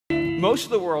Most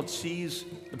of the world sees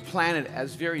the planet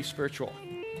as very spiritual.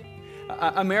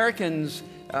 Americans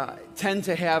tend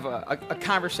to have a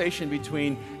conversation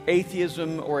between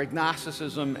atheism or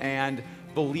agnosticism and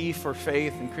belief or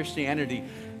faith in Christianity.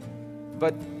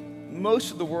 But most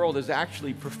of the world is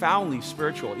actually profoundly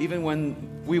spiritual. Even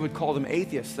when we would call them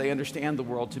atheists, they understand the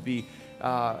world to be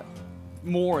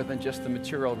more than just the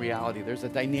material reality. There's a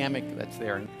dynamic that's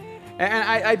there. And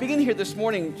I begin here this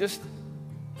morning just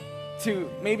to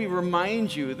maybe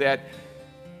remind you that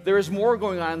there is more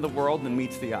going on in the world than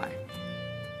meets the eye.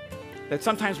 That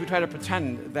sometimes we try to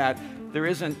pretend that there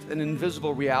isn't an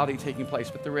invisible reality taking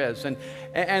place, but there is. And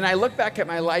I look back at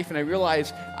my life and I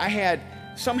realize I had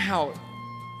somehow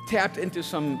tapped into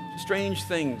some strange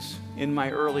things in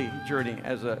my early journey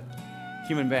as a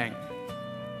human being.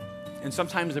 And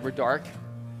sometimes they were dark,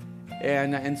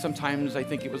 and sometimes I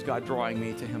think it was God drawing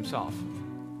me to himself.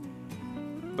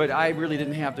 But I really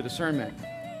didn't have the discernment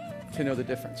to know the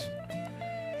difference.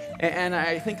 And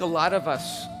I think a lot of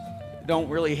us don't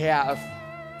really have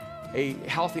a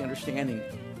healthy understanding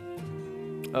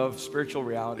of spiritual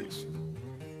realities.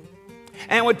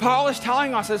 And what Paul is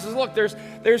telling us is look,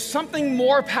 there's something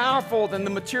more powerful than the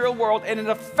material world, and it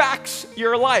affects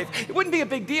your life. It wouldn't be a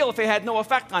big deal if it had no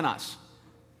effect on us.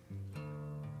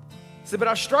 So, but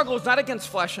our struggle is not against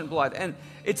flesh and blood, and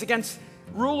it's against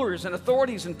rulers and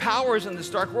authorities and powers in this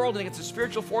dark world, and against the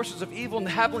spiritual forces of evil in the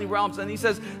heavenly realms. And he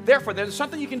says, therefore, there's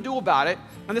something you can do about it,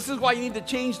 and this is why you need to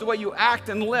change the way you act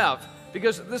and live,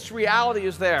 because this reality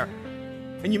is there,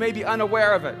 and you may be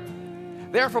unaware of it.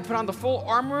 Therefore, put on the full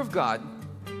armor of God,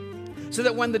 so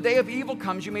that when the day of evil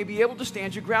comes, you may be able to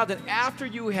stand your ground. And after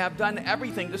you have done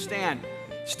everything to stand,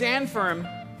 stand firm,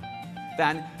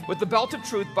 then, with the belt of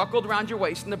truth buckled around your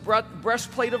waist, and the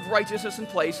breastplate of righteousness in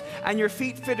place, and your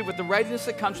feet fitted with the readiness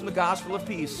that comes from the gospel of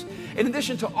peace. In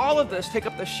addition to all of this, take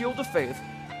up the shield of faith,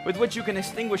 with which you can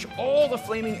extinguish all the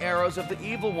flaming arrows of the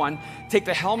evil one. Take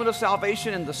the helmet of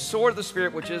salvation and the sword of the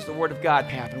Spirit, which is the word of God.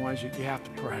 What happens was you have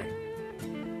to pray.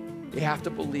 You have to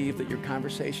believe that your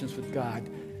conversations with God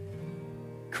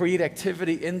create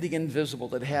activity in the invisible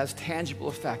that has tangible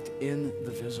effect in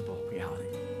the visible reality.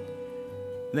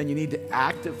 And then you need to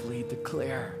actively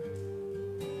declare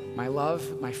my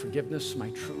love, my forgiveness, my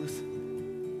truth,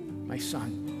 my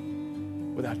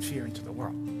son, without fear into the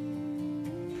world.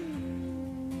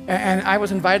 And I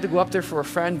was invited to go up there for a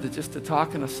friend just to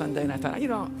talk on a Sunday, and I thought,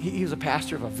 he was a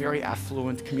pastor of a very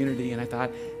affluent community, and I thought,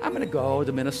 I'm going to go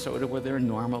to Minnesota where there are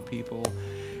normal people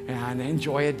and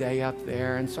enjoy a day up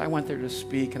there. And so I went there to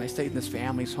speak, and I stayed in this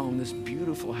family's home, this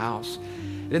beautiful house.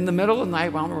 And in the middle of the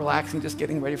night, while I'm relaxing, just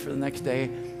getting ready for the next day,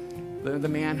 the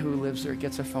man who lives there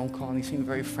gets a phone call, and he seemed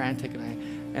very frantic,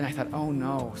 and I thought, oh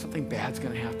no, something bad's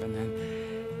going to happen.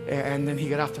 And then he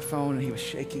got off the phone, and he was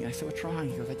shaking. I said, what's wrong?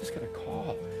 He goes, I just got a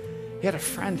call. He had a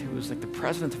friend who was like the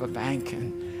president of a bank,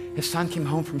 and his son came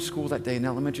home from school that day in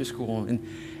elementary school, and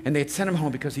they had sent him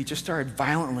home because he just started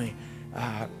violently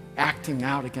acting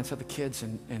out against other kids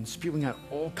and spewing out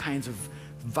all kinds of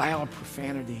vile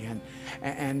profanity.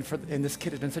 And this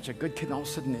kid had been such a good kid, and all of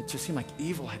a sudden it just seemed like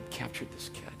evil had captured this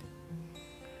kid.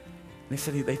 And they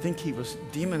said they think he was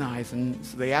demonized, and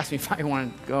so they asked me if I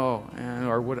wanted to go,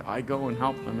 or would I go and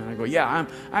help them? And I go, yeah,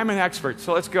 I'm an expert,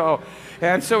 so let's go.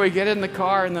 And so we get in the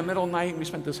car in the middle of the night, and we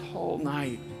spent this whole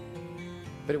night.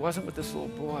 But it wasn't with this little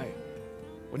boy.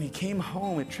 When he came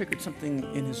home, it triggered something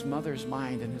in his mother's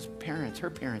mind, and her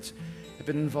parents, had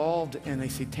been involved in a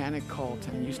satanic cult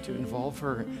and used to involve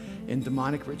her in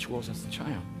demonic rituals as a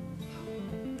child.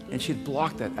 And she had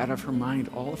blocked that out of her mind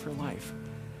all of her life.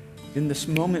 In this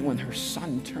moment when her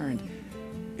son turned,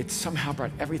 it somehow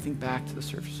brought everything back to the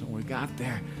surface. And when we got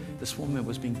there, this woman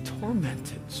was being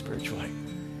tormented spiritually.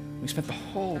 We spent the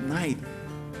whole night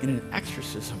in an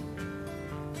exorcism.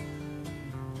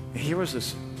 And here was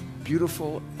this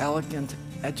beautiful, elegant,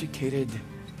 educated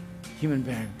human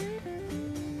being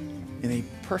in a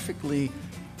perfectly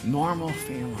normal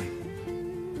family.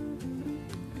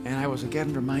 And I was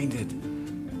again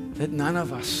reminded that none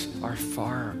of us are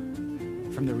far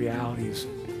from the realities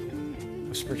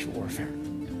of spiritual warfare.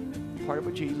 Part of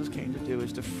what Jesus came to do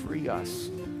is to free us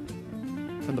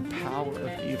from the power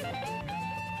of evil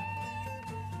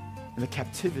and the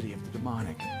captivity of the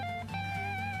demonic.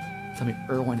 Tell me,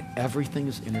 Erwin, everything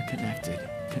is interconnected,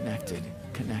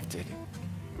 connected.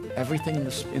 Everything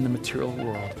in the material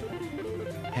world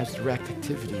has direct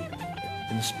activity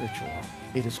in the spiritual world.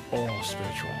 It is all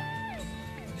spiritual.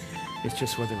 It's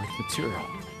just whether it's material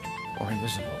or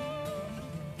invisible.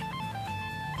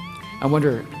 I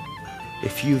wonder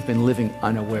if you've been living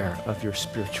unaware of your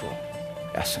spiritual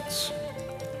essence.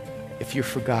 If you've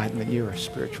forgotten that you're a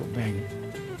spiritual being.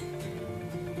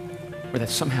 or that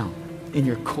somehow in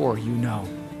your core you know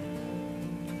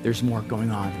there's more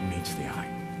going on than meets the eye.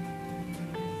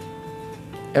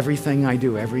 Everything I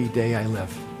do, every day I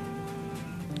live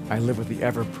with the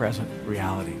ever-present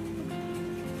reality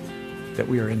that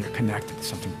we are interconnected to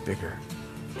something bigger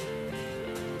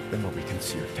than what we can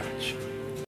see or touch.